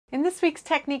In this week's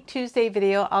Technique Tuesday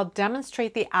video, I'll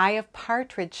demonstrate the Eye of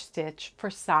Partridge stitch for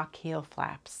sock heel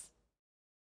flaps.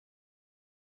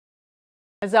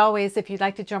 As always, if you'd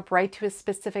like to jump right to a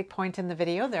specific point in the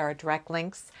video, there are direct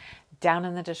links down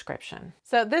in the description.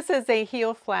 So this is a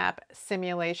heel flap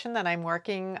simulation that I'm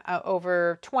working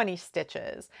over 20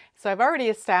 stitches. So I've already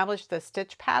established the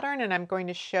stitch pattern and I'm going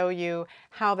to show you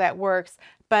how that works,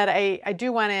 but I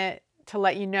do want to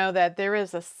let you know that there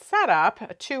is a setup,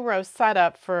 a 2-row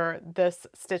setup for this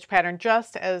stitch pattern,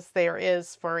 just as there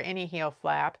is for any heel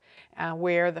flap,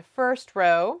 where the first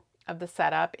row of the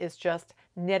setup is just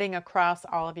knitting across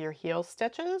all of your heel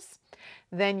stitches.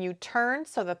 Then you turn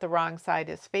so that the wrong side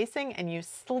is facing and you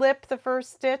slip the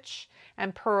first stitch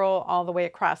and purl all the way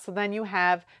across. So then you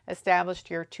have established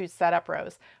your 2 setup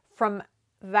rows. From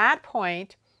that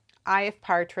point, Eye of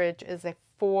Partridge is a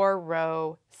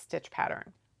 4-row stitch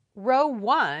pattern. Row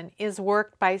 1 is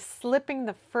worked by slipping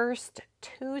the first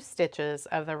 2 stitches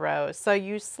of the row. So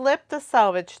you slip the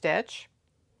selvage stitch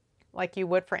like you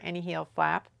would for any heel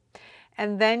flap,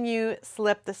 and then you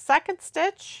slip the second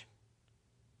stitch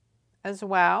as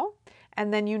well,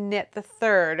 and then you knit the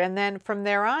third, and then from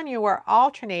there on you are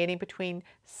alternating between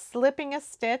slipping a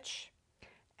stitch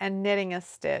and knitting a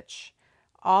stitch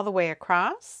all the way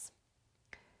across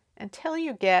until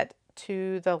you get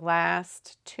to the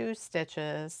last 2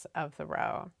 stitches of the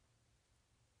row.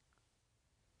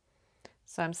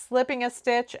 So I'm slipping a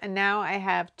stitch and now I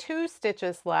have 2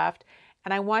 stitches left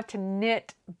and I want to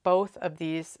knit both of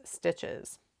these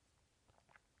stitches.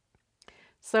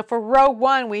 So for row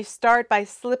 1 we start by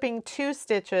slipping 2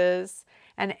 stitches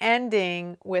and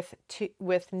ending with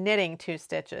knitting 2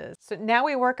 stitches. So now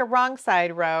we work a wrong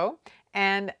side row,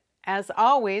 and as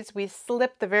always, we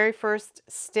slip the very first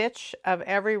stitch of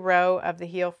every row of the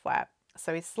heel flap.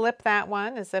 So we slip that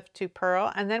one as if to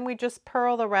purl, and then we just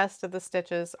purl the rest of the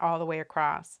stitches all the way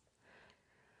across.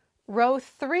 Row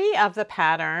 3 of the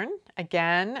pattern,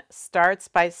 again, starts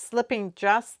by slipping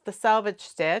just the selvage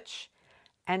stitch,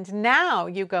 and now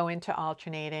you go into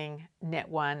alternating knit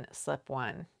 1, slip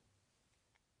 1.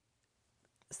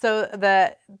 So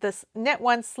this knit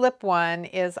 1, slip 1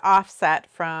 is offset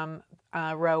from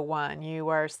row 1. You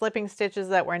are slipping stitches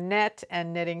that were knit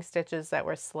and knitting stitches that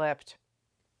were slipped.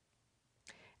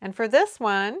 And for this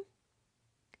one,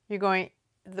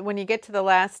 when you get to the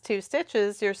last 2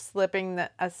 stitches, you're slipping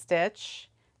a stitch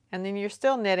and then you're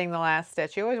still knitting the last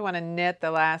stitch. You always want to knit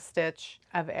the last stitch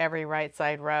of every right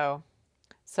side row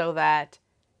so that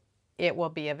it will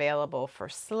be available for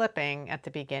slipping at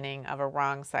the beginning of a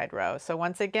wrong side row. So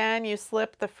once again, you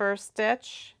slip the first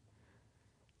stitch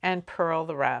and purl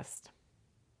the rest.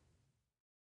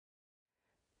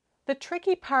 The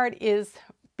tricky part is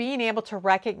being able to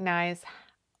recognize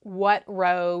what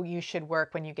row you should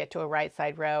work when you get to a right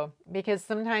side row, because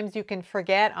sometimes you can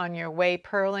forget on your way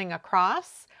purling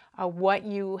across what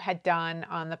you had done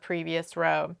on the previous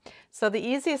row. So the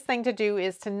easiest thing to do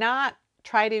is to not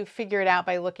try to figure it out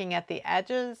by looking at the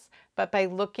edges, but by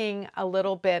looking a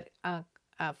little bit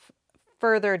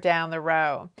further down the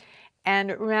row. And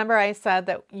remember I said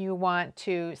that you want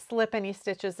to slip any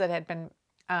stitches that had been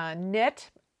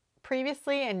knit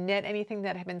previously and knit anything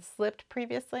that had been slipped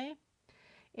previously.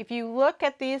 If you look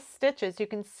at these stitches, you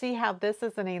can see how this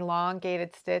is an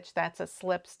elongated stitch. That's a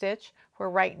slip stitch, where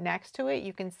right next to it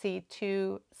you can see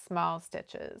 2 small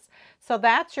stitches. So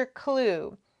that's your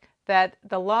clue that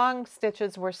the long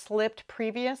stitches were slipped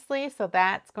previously, so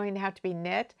that's going to have to be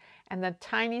knit, and the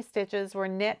tiny stitches were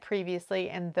knit previously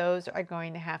and those are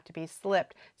going to have to be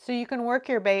slipped. So you can work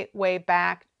your way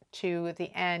back to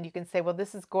the end. You can say, well,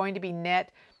 this is going to be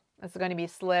knit, this is going to be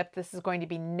slipped, this is going to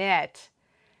be knit,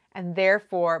 and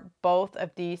therefore both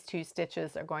of these 2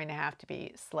 stitches are going to have to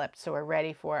be slipped. So we're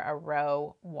ready for a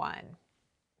row 1.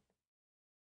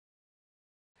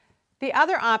 The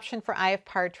other option for Eye of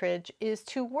Partridge is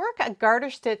to work a garter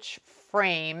stitch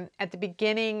frame at the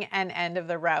beginning and end of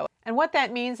the row. And what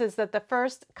that means is that the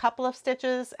first couple of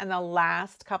stitches and the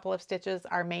last couple of stitches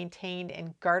are maintained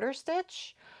in garter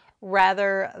stitch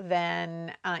rather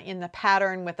than in the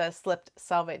pattern with a slipped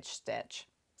selvage stitch.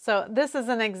 So this is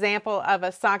an example of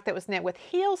a sock that was knit with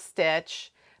heel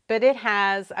stitch, but it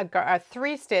has a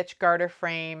 3-stitch garter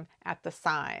frame at the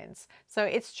sides. So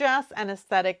it's just an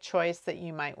aesthetic choice that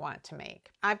you might want to make.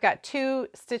 I've got 2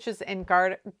 stitches in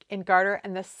garter,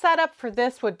 and the setup for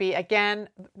this would be, again,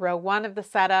 row 1 of the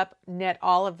setup, knit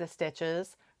all of the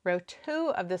stitches. Row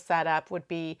 2 of the setup would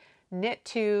be knit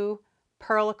 2,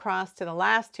 purl across to the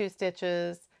last 2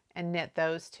 stitches, and knit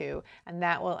those 2, and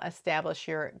that will establish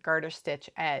your garter stitch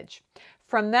edge.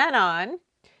 From then on,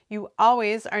 You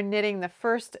always are knitting the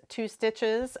first 2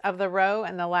 stitches of the row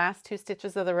and the last 2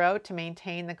 stitches of the row to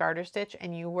maintain the garter stitch,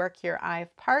 and you work your eye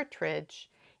of partridge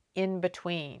in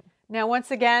between. Now once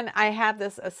again, I have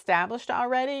this established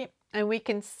already, and we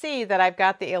can see that I've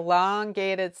got the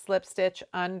elongated slip stitch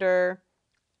under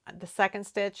the second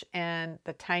stitch and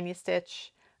the tiny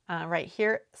stitch right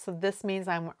here. So this means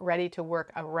I'm ready to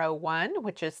work a row 1,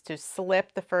 which is to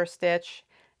slip the first stitch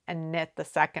and knit the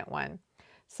second one.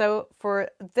 So for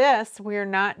this, we're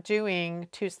not doing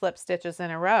 2 slip stitches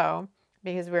in a row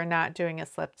because we're not doing a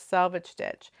slipped selvage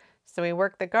stitch. So we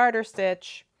work the garter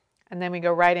stitch and then we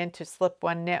go right into slip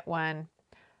 1, knit 1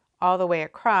 all the way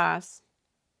across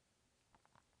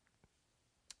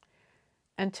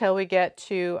until we get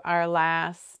to our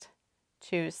last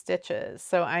 2 stitches.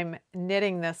 So I'm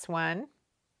knitting this one,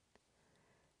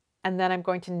 and then I'm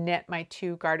going to knit my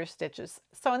 2 garter stitches.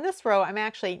 So in this row, I'm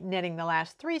actually knitting the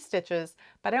last 3 stitches,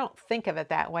 but I don't think of it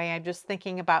that way. I'm just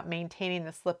thinking about maintaining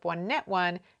the slip 1, knit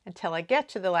 1 until I get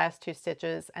to the last 2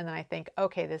 stitches, and then I think,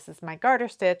 okay, this is my garter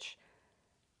stitch.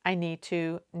 I need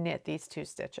to knit these 2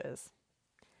 stitches.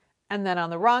 And then on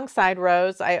the wrong side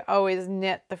rows, I always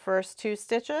knit the first 2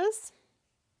 stitches.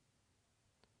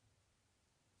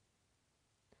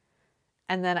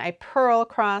 And then I purl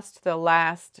across to the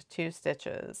last 2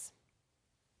 stitches.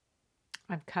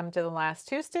 I've come to the last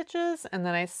 2 stitches and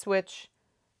then I switch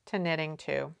to knitting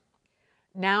 2.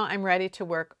 Now I'm ready to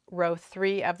work row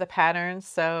 3 of the pattern.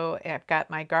 So I've got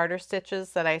my garter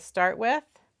stitches that I start with.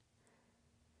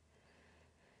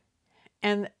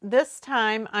 And this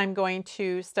time I'm going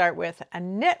to start with a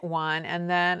knit 1 and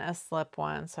then a slip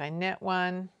 1. So I knit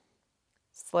 1,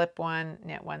 slip 1,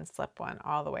 knit 1, slip 1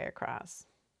 all the way across.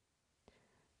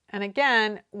 And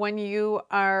again, when you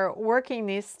are working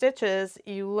these stitches,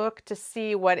 you look to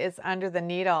see what is under the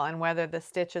needle and whether the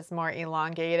stitch is more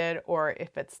elongated or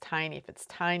if it's tiny. If it's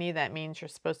tiny, that means you're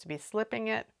supposed to be slipping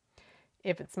it.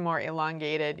 If it's more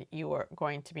elongated, you are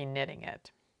going to be knitting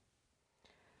it.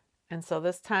 And so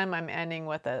this time I'm ending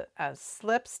with a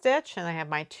slip stitch, and I have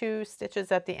my 2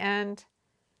 stitches at the end,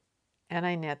 and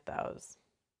I knit those.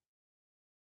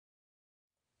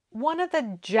 One of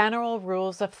the general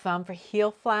rules of thumb for heel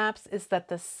flaps is that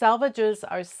the selvedges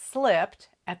are slipped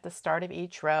at the start of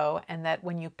each row, and that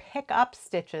when you pick up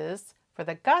stitches for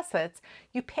the gussets,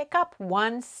 you pick up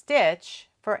 1 stitch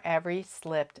for every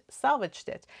slipped selvage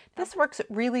stitch. This works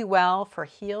really well for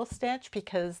heel stitch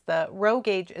because the row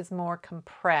gauge is more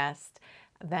compressed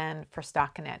than for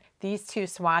stockinette. These 2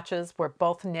 swatches were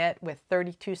both knit with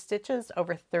 32 stitches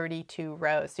over 32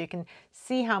 rows. So you can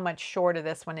see how much shorter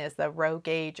this one is. The row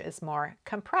gauge is more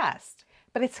compressed.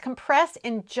 But it's compressed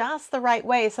in just the right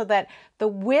way so that the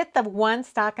width of 1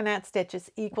 stockinette stitch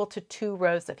is equal to 2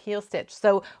 rows of heel stitch.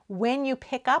 So when you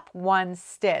pick up 1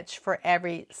 stitch for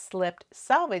every slipped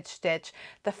selvage stitch,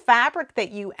 the fabric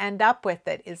that you end up with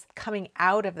that is coming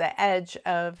out of the edge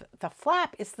of the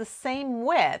flap is the same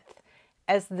width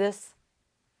as this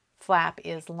flap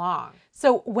is long.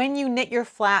 So when you knit your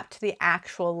flap to the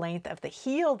actual length of the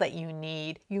heel that you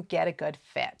need, you get a good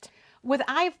fit. With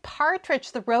Eye of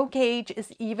Partridge, the row gauge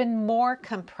is even more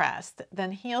compressed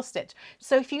than heel stitch.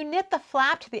 So if you knit the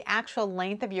flap to the actual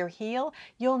length of your heel,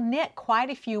 you'll knit quite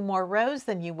a few more rows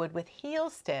than you would with heel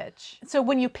stitch. So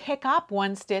when you pick up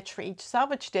 1 stitch for each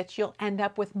selvage stitch, you'll end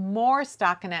up with more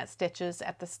stockinette stitches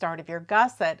at the start of your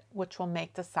gusset, which will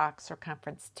make the sock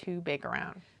circumference too big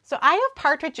around. So Eye of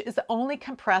Partridge is only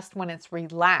compressed when it's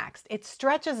relaxed. It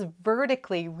stretches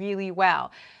vertically really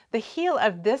well. The heel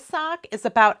of this sock is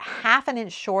about ½ an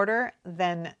inch shorter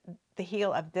than the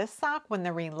heel of this sock when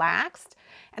they're relaxed.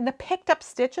 And the picked up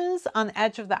stitches on the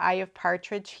edge of the Eye of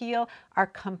Partridge heel are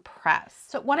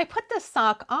compressed. So when I put this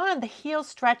sock on, the heel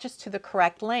stretches to the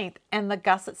correct length and the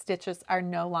gusset stitches are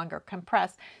no longer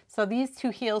compressed. So these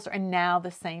 2 heels are now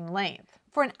the same length.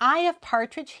 For an Eye of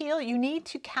Partridge heel, you need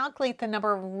to calculate the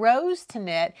number of rows to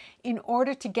knit in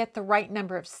order to get the right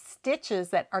number of stitches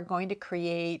that are going to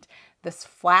create this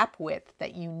flap width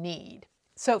that you need.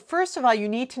 So first of all, you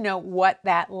need to know what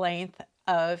that length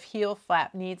of heel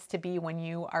flap needs to be when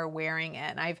you are wearing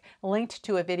it. And I've linked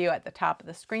to a video at the top of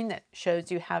the screen that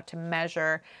shows you how to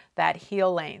measure that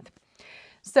heel length.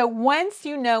 So once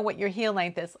you know what your heel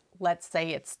length is, let's say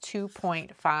it's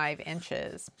 2.5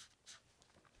 inches.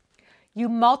 You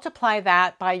multiply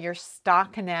that by your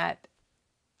stockinette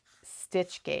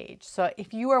stitch gauge. So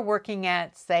if you are working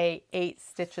at, say, 8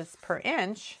 stitches per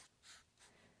inch,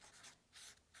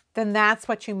 then that's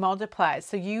what you multiply.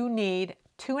 So you need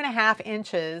 2.5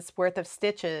 inches worth of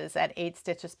stitches at 8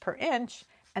 stitches per inch,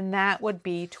 and that would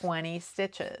be 20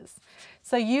 stitches.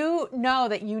 So you know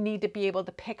that you need to be able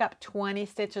to pick up 20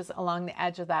 stitches along the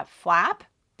edge of that flap.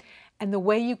 And the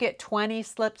way you get 20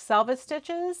 slip selvage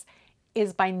stitches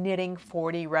is by knitting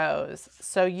 40 rows.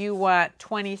 So you want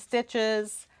 20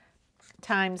 stitches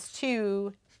times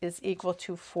 2 is equal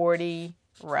to 40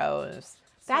 rows.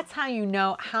 That's how you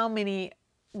know how many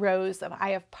rows of Eye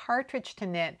of Partridge to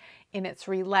knit in its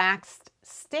relaxed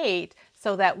state,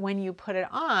 so that when you put it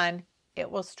on,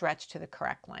 it will stretch to the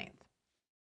correct length.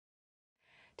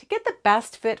 To get the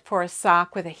best fit for a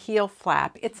sock with a heel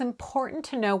flap, it's important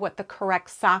to know what the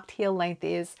correct socked heel length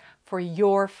is for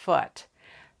your foot.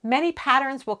 Many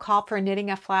patterns will call for knitting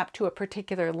a flap to a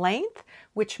particular length,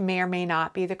 which may or may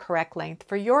not be the correct length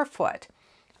for your foot.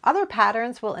 Other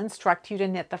patterns will instruct you to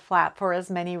knit the flap for as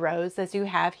many rows as you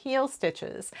have heel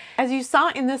stitches. As you saw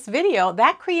in this video,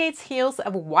 that creates heels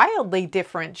of wildly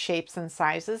different shapes and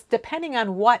sizes depending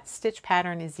on what stitch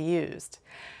pattern is used.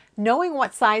 Knowing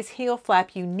what size heel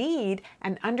flap you need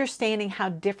and understanding how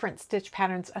different stitch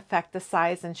patterns affect the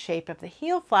size and shape of the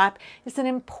heel flap is an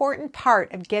important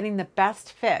part of getting the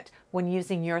best fit when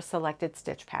using your selected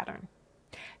stitch pattern.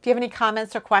 If you have any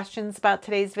comments or questions about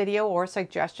today's video or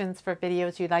suggestions for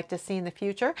videos you'd like to see in the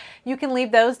future, you can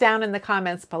leave those down in the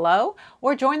comments below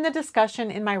or join the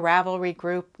discussion in my Ravelry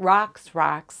group, Rocks.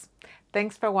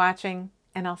 Thanks for watching,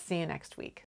 and I'll see you next week.